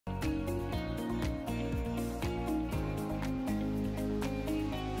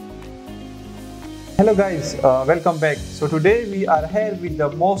Hello guys, welcome back. So today we are here with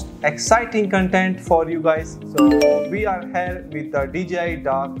the most exciting content for you guys. So we are here with the DJI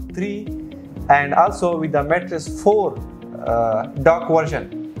Dock 3 and also with the mattress 4 dock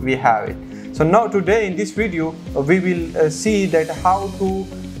version we have it. So now today in this video we will see that how to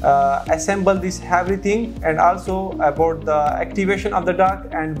assemble this everything and also about the activation of the dock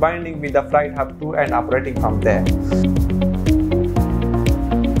and binding with the flight hub 2 and operating from there.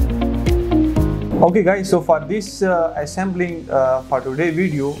 Okay guys, so for this assembling for today's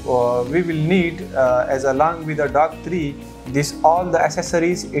video, we will need as along with the Dock 3, this all the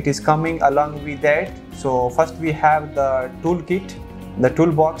accessories it is coming along with that. So first we have the toolkit, the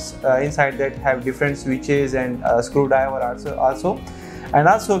toolbox inside that have different switches and screwdriver also. And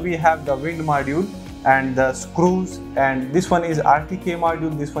also we have the wind module and the screws, and this one is RTK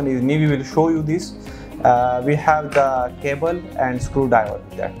module, this one is Navy will show you this. We have the cable and screwdriver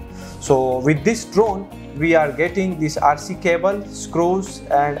there. So with this drone we are getting this RC cable, screws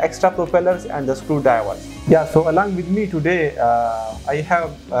and extra propellers and the screwdrivers. Yeah, so along with me today I have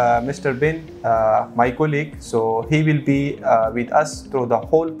Mr. Ben, my colleague. So he will be with us through the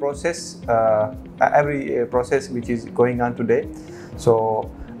whole process, every process which is going on today. So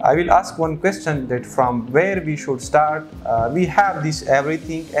I will ask one question, that from where we should start. We have this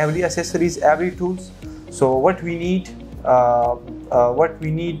everything, every accessories, every tools. So what we need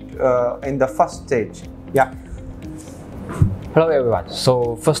in the first stage. Yeah. Hello everyone.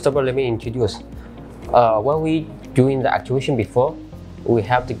 So first of all, let me introduce. When we doing the activation before, we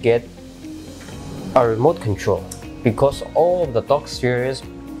have to get a remote control, because all of the dock series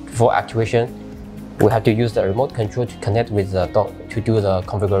for activation, we have to use the remote control to connect with the dock to do the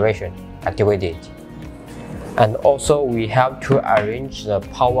configuration, activate it. And also we have to arrange the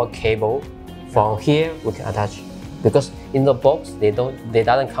power cable. From here we can attach, because in the box they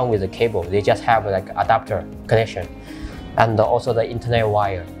doesn't come with a cable, they just have like adapter connection, and also the internet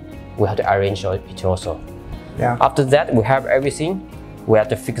wire we have to arrange it also. Yeah. After that we have everything. We have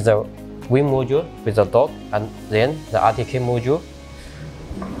to fix the wing module with the dock and then the RTK module.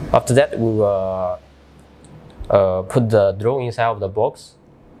 After that we will put the drone inside of the box,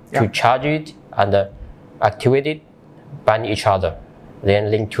 yeah, to charge it and activate it, bind each other, then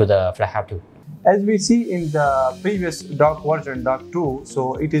link to the flight hub 2. As we see in the previous dock version, Dock 2,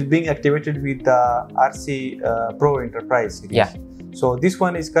 so it is being activated with the RC Pro Enterprise series. Yeah. So this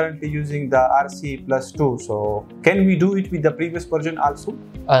one is currently using the RC Plus 2. So can we do it with the previous version also?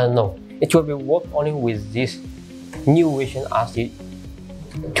 No, it will be work only with this new version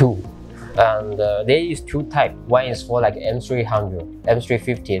RC2. And there is two types. One is for like M300,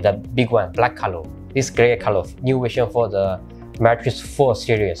 M350, the big one, black color. This gray color, new version for the mattress 4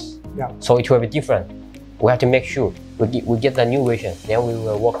 series. Yeah. So it will be different. We have to make sure we get the new version, then we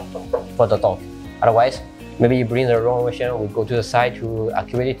will work for the dock. Otherwise, maybe you bring the wrong version, we go to the site to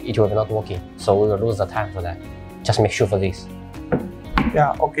activate it, it will be not working. So we will lose the time for that. Just make sure for this.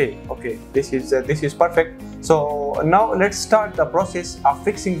 Yeah, okay. This is perfect. So now let's start the process of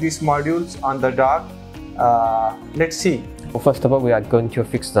fixing these modules on the dock. Let's see. First of all, we are going to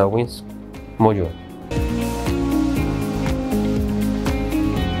fix the wings module.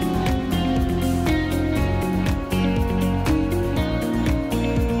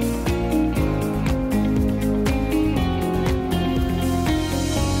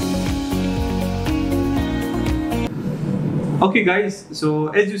 Okay guys, so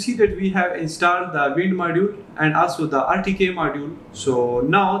as you see that we have installed the wind module and also the RTK module. So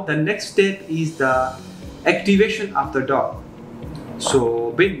now the next step is the activation of the dock.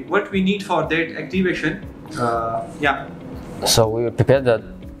 So Ben, what we need for that activation? Yeah. So we will prepare the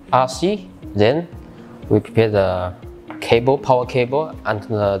RC, then we prepare the cable, power cable and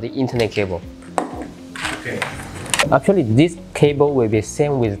the internet cable. Okay. Actually, this cable will be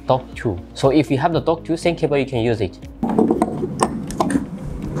same with Dock 2. So if you have the Dock 2, same cable, you can use it.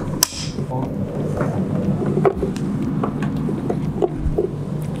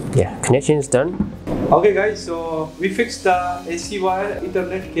 Yeah, connection is done. Okay guys, so we fixed the AC wire,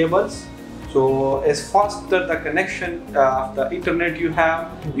 Ethernet cables. So as faster the connection of the internet you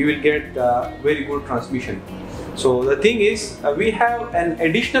have, you will get very good transmission. So the thing is, we have an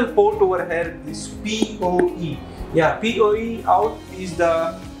additional port over here, this PoE. Yeah, PoE out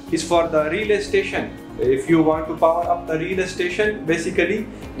is for the relay station. If you want to power up the relay station, basically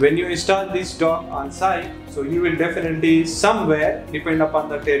when you install this dock on site, so you will definitely somewhere, depend upon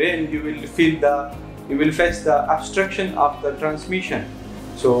the terrain, you will face the obstruction of the transmission.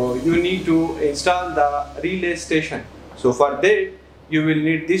 So you need to install the relay station. So for that you will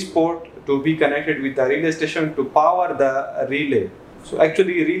need this port to be connected with the relay station to power the relay. So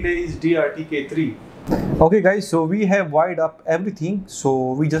actually relay is DRTK3. Okay guys, so we have wired up everything,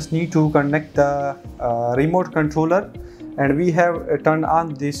 so we just need to connect the remote controller, and we have turned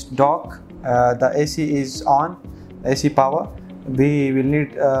on this dock. The AC is on, AC power. We will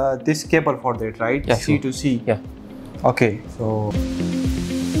need this cable for that, right? Yeah, C sure. to C. Yeah. Okay, so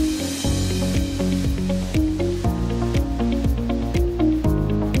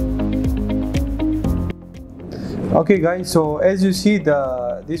okay guys, so as you see,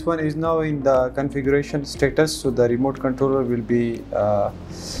 this one is now in the configuration status, so the remote controller will be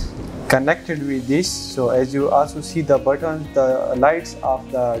connected with this. So as you also see the buttons, the lights of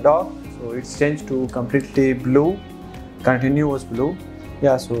the dock, so it's changed to completely blue, continuous blue.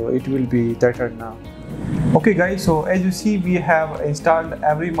 Yeah, so it will be tethered now. Okay guys, so as you see, we have installed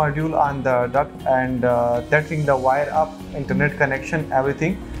every module on the dock and tethering the wire up, internet connection,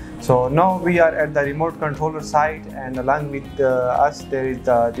 everything. So now we are at the remote controller side, and along with us there is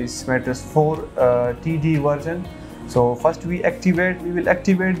this Matrix 4 TD version. So first we will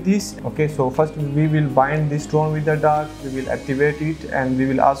activate this. Okay, so first we will bind this drone with the dock, we will activate it, and we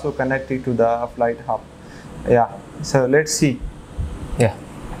will also connect it to the flight hub. Yeah, so let's see. Yeah.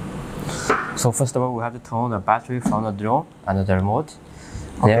 So first of all, we have to turn on the battery from the drone and the remote.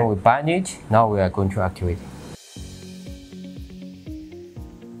 Okay. Then we bind it. Now we are going to activate it.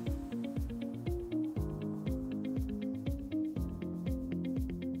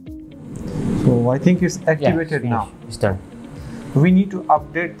 So I think it's activated Yeah, now. it's done. We need to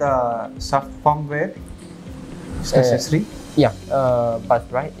update the soft firmware. It's necessary. Yeah, but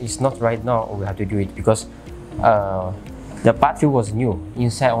it's not right now. We have to do it because the battery was new.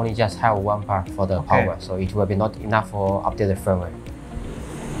 Inside only just have one part for the power, so it will be not enough for updated firmware.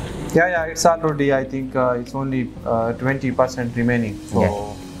 Yeah, it's already, I think it's only 20% remaining. So Yeah.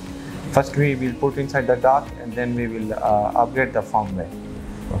 first we will put inside the dock, and then we will upgrade the firmware.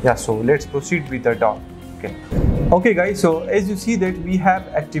 Yeah, so let's proceed with the dock. Okay guys, so as you see that we have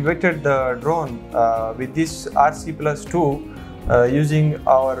activated the drone with this RC+2 using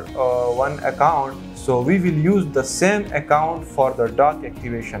our one account. So we will use the same account for the dock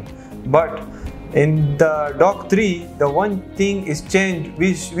activation, but in the Dock 3 the one thing is changed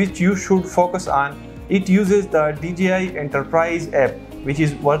which you should focus on. It uses the DJI Enterprise app, which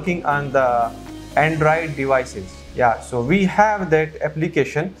is working on the Android devices. Yeah, so we have that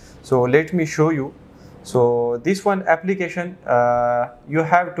application, so let me show you. So this one application you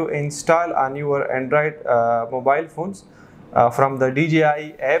have to install on your Android mobile phones from the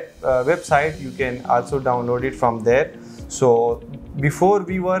DJI app website. You can also download it from there. So before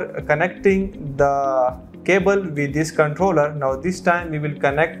we were connecting the cable with this controller, now this time we will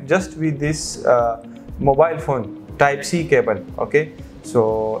connect just with this mobile phone Type-C cable. Okay,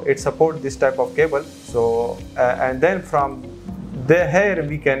 so it supports this type of cable. So and then from here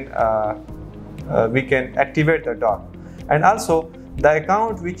we can activate the dock. And also the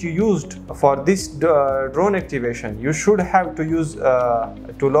account which you used for this drone activation, you should have to use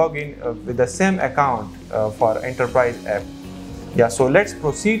to log in with the same account for Enterprise app. Yeah, so let's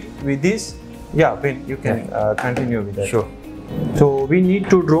proceed with this. Yeah, Ben, you can continue with that. Sure. So we need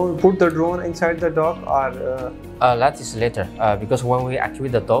to put the drone inside the dock, or that is later because when we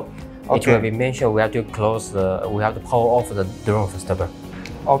activate the dock, it will be mentioned we have to we have to power off the drone first of all.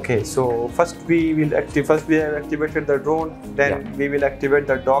 Okay, so first we have activated the drone, then we will activate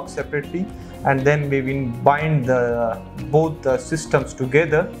the dock separately, and then we will bind both the systems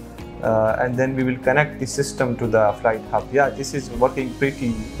together, and then we will connect the system to the flight hub. Yeah, this is working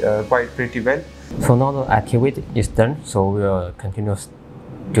quite pretty well. So now the activate is done, so we will continue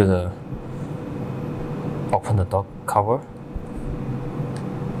to open the dock cover.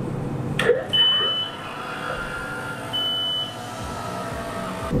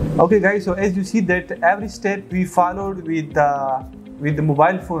 Okay guys, so as you see that every step we followed with the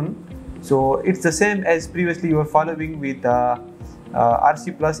mobile phone, so it's the same as previously you were following with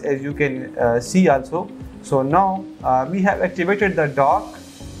RC Plus, as you can see also. So now we have activated the dock.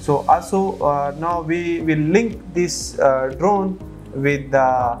 So also now we will link this drone with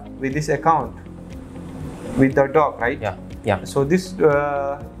this account with the dock, right? Yeah. So this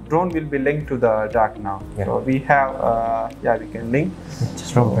drone will be linked to the dock now. Yeah. So we have we can link.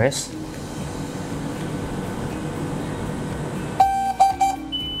 Just wrong press.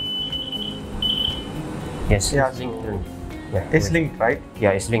 Yes. Yeah, it's linked. so it's linked, right?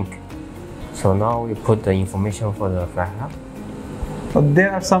 Yeah, it's linked. So now we put the information for the flight hub.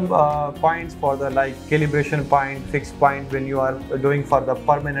 There are some points for the calibration point, fixed point when you are doing for the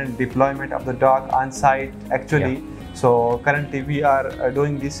permanent deployment of the dock on site. Actually, So currently we are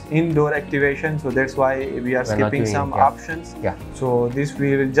doing this indoor activation, so that's why we are skipping some options. Yeah. So this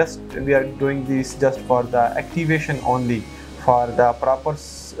we are doing this just for the activation only. For the proper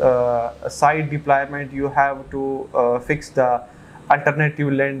site deployment, you have to fix the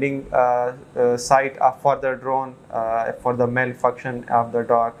alternative landing site for the drone, for the malfunction of the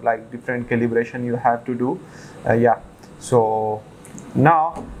dock, like different calibration you have to do. Yeah. So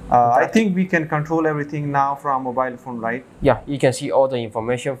now I think we can control everything now from mobile phone, right? Yeah, you can see all the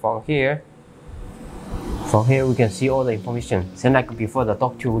information from here. From here we can see all the information. Same like before the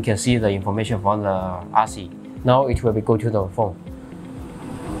Dock 2, we can see the information from the RC. Now it will be go to the phone.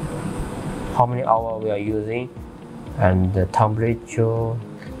 How many hours we are using and the temperature.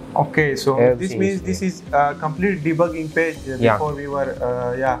 Okay, so this means this is a complete debugging page. Before we were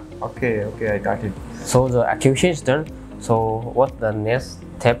yeah, okay, I got it. So the activation is done. So what the next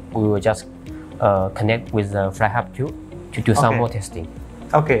step, we will just connect with the Flight Hub 2 to do some more testing.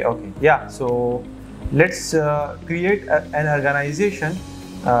 Okay, yeah, so let's create an organization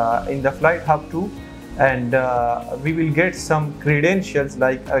in the Flight Hub 2, and we will get some credentials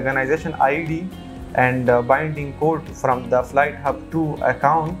like organization ID and binding code from the Flight Hub 2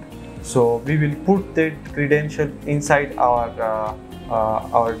 account. So we will put that credential inside our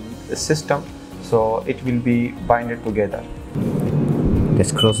system, so it will be binded together.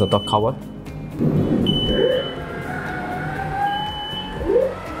 Let's close the dock cover.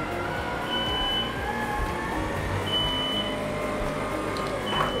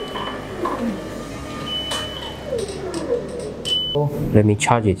 Let me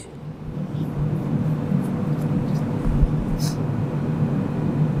charge it.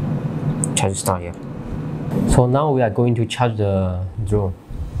 Charge start here. So now we are going to charge the drone.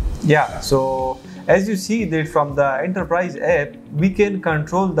 Yeah, so as you see that from the enterprise app, we can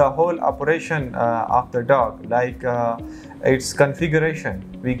control the whole operation of the dock, like its configuration.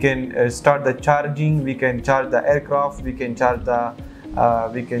 We can start the charging, we can charge the aircraft, we can charge the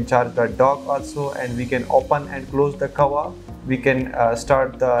dock also, and we can open and close the cover. We can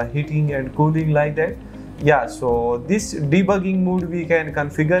start the heating and cooling like that. Yeah, so this debugging mode we can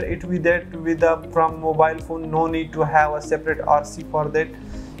configure it from mobile phone. No need to have a separate RC for that.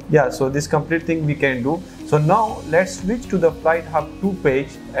 Yeah, so this complete thing we can do. So now let's switch to the Flight Hub 2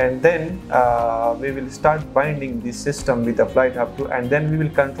 page, and then we will start binding this system with the Flight Hub 2, and then we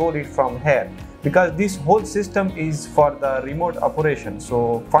will control it from here, because this whole system is for the remote operation.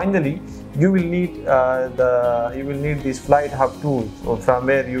 So finally you will need this Flight Hub 2, so from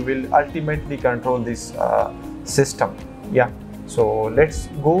where you will ultimately control this system. Yeah, so let's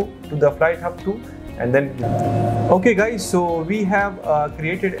go to the Flight Hub 2 and then. Okay guys, so we have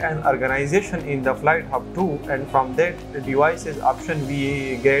created an organization in the Flight Hub 2, and from that devices option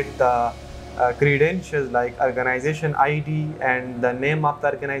we get the credentials like organization ID and the name of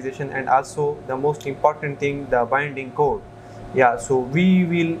the organization, and also the most important thing, the binding code. Yeah, so we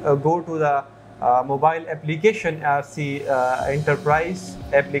will go to the mobile application as the enterprise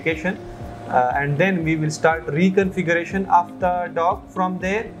application, and then we will start reconfiguration of the dock from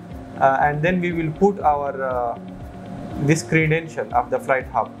there, and then we will put our this credential of the Flight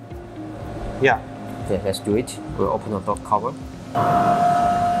Hub. Yeah. Okay, let's do it. We'll open the dock cover.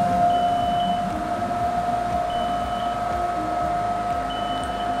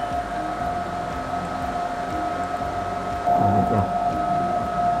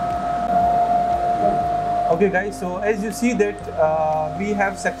 Okay guys, so as you see that we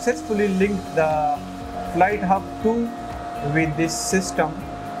have successfully linked the Flight Hub 2 with this system.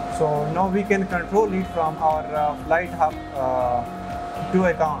 So now we can control it from our Flight Hub 2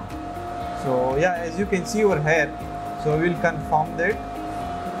 account. So yeah, as you can see over here, so we will confirm that.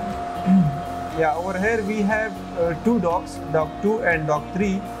 Yeah, over here we have two docks, Dock 2 and Dock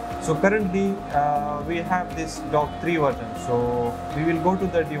 3. So currently we have this Dock 3 version. So we will go to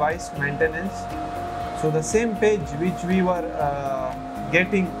the device maintenance. So the same page which we were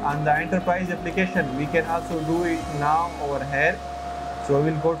getting on the enterprise application, we can also do it now over here. So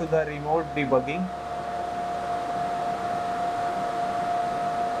we will go to the remote debugging.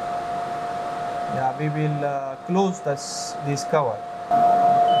 Yeah, we will close this cover.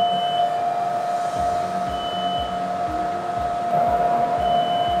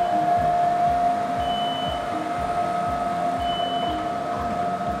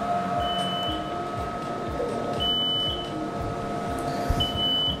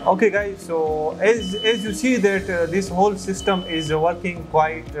 Okay guys, so as you see that this whole system is working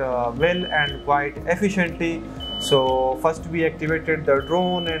quite well and quite efficiently. So first we activated the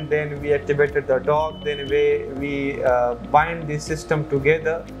drone, and then we activated the dock, then we bind this system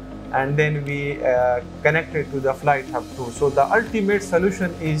together. and then we connect it to the Flight Hub 2. So the ultimate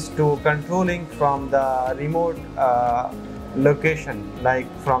solution is to controlling from the remote location, like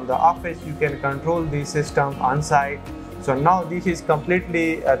from the office you can control the system on site. So now this is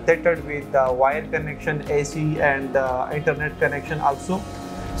completely tethered with the wire connection, AC and internet connection also.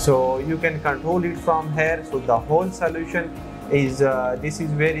 So you can control it from here. So the whole solution is this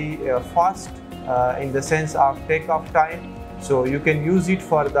is very fast in the sense of takeoff time. So you can use it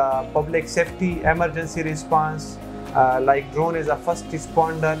for the public safety, emergency response, like drone is a first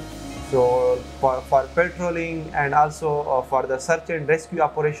responder. So for patrolling and also for the search and rescue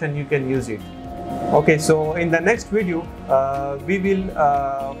operation you can use it. Okay, so in the next video we will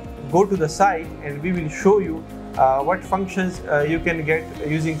go to the site and we will show you what functions you can get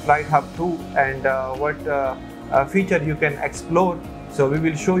using Flight Hub 2 and what feature you can explore. So we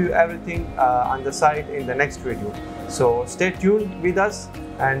will show you everything on the site in the next video. So stay tuned with us,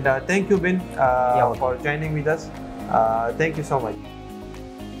 and thank you, Bin, for joining with us. Thank you so much.